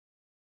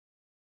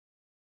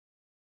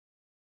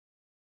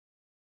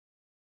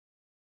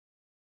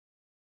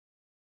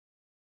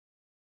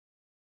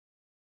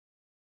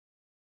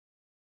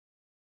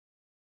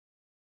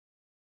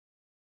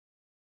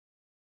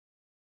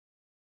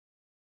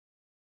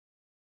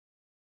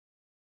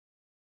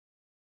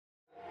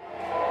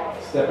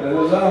Stepping in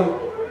the zone.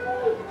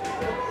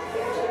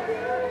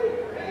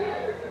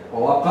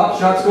 Ball up top,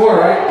 shot score,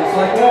 right? Just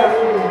like that.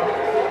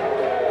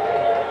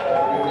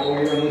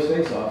 Here on those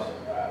face-offs.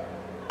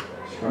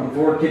 Scrum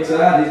forward, kicks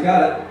it out, he's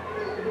got it.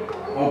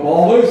 Oh,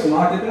 ball loose,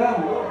 knocked it down.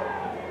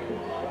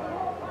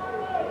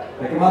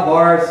 Pick him up,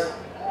 bars.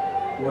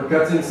 Ward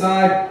cuts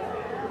inside.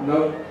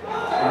 Nope.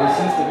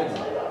 Unassisted.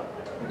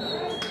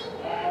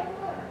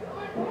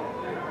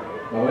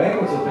 No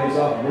ankles to face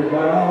off. Moved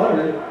by Mount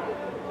Lebanon.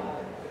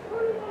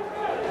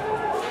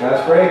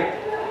 Fast break.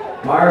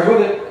 Myers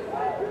with it.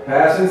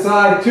 Pass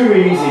inside. Too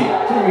easy.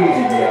 Too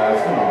easy,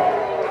 guys. Come on.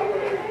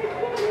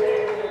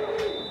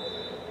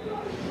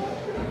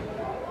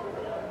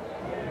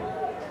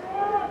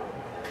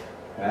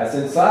 Pass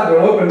inside. But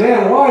open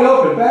man. Wide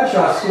open. Bad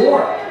shot.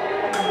 Score.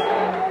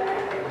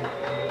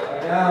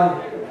 Down.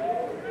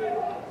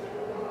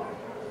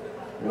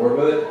 Ward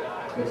with it.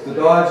 Gets the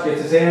dodge.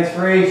 Gets his hands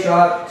free.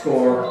 Shot.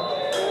 Score.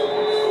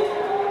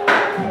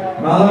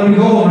 Mount Lebanon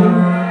goal.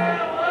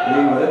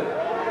 Lead with it.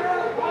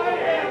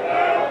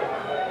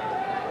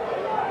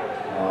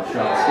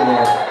 Shot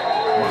score.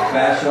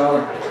 Fast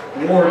shot.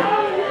 Ward.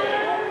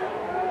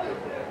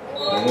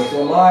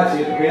 Whistle alive. See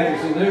what the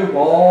Panthers can do.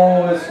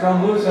 Ball is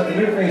scrum loose at the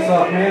new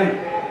face-off man.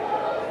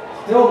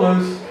 Still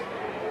loose.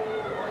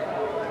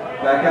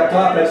 Back up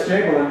top. That's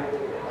Chamberlain.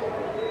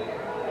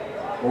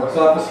 Works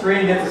off the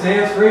screen. Gets his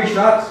hands free.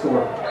 Shot.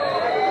 Score.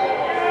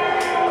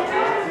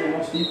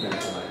 Let's see much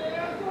defense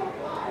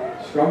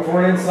tonight. Scrum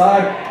forward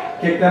inside.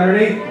 Kicked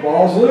underneath.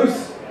 Ball's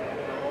loose.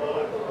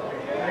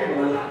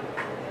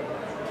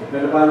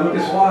 Defended by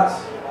Lucas Watts.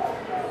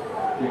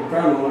 Keep in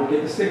front of him,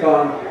 get the stick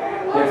on him.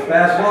 Gets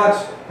fast Watts,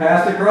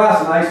 passed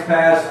across, nice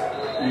pass.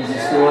 Easy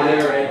score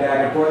there, right back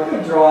and forth.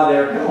 Good draw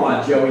there. Come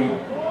on, Joey.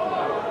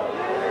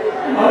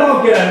 Oh,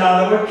 don't get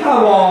another one.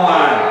 Come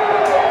on.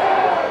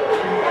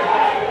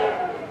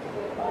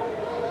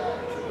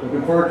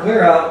 Looking for a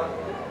clear out.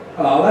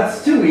 Oh,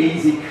 that's too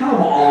easy.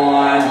 Come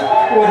on.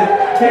 Boy,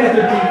 the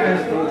Panther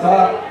defense from the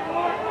top.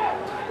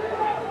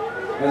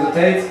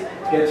 Hesitates,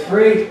 gets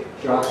free,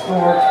 shot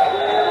scored.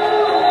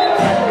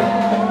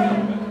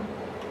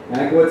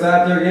 Mankiewicz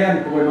out there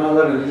again. Boy, Mount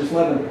Lebanon, just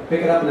let him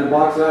pick it up and then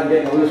box it out and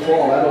get a loose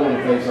ball. That'll win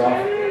the face off.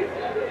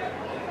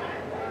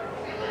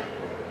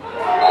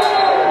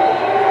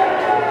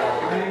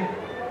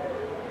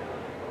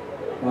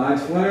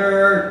 Finds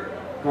Flinner.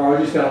 Carl,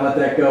 you just gotta let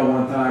that go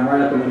one time,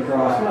 right up into the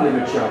cross. Not a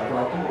good shot,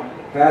 Carl. Come on.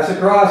 Pass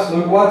across.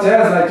 Luke Watts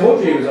has it. I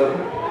told you he was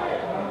open.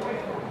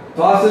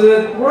 Tosses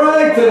it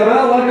right to the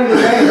Mount Lebanon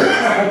defender.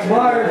 That's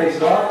Meyer. They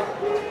stop.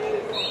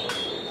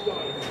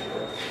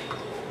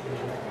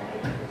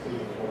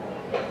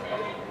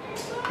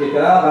 Kick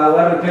it out. Mount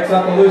Lebanon picks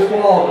up a loose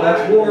ball.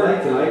 That's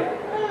Ward tonight.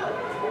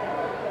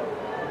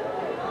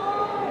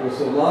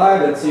 Whistle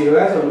live. Let's see who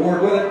has it.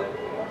 Ward with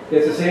it.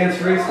 Gets his hands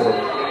free.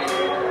 Score.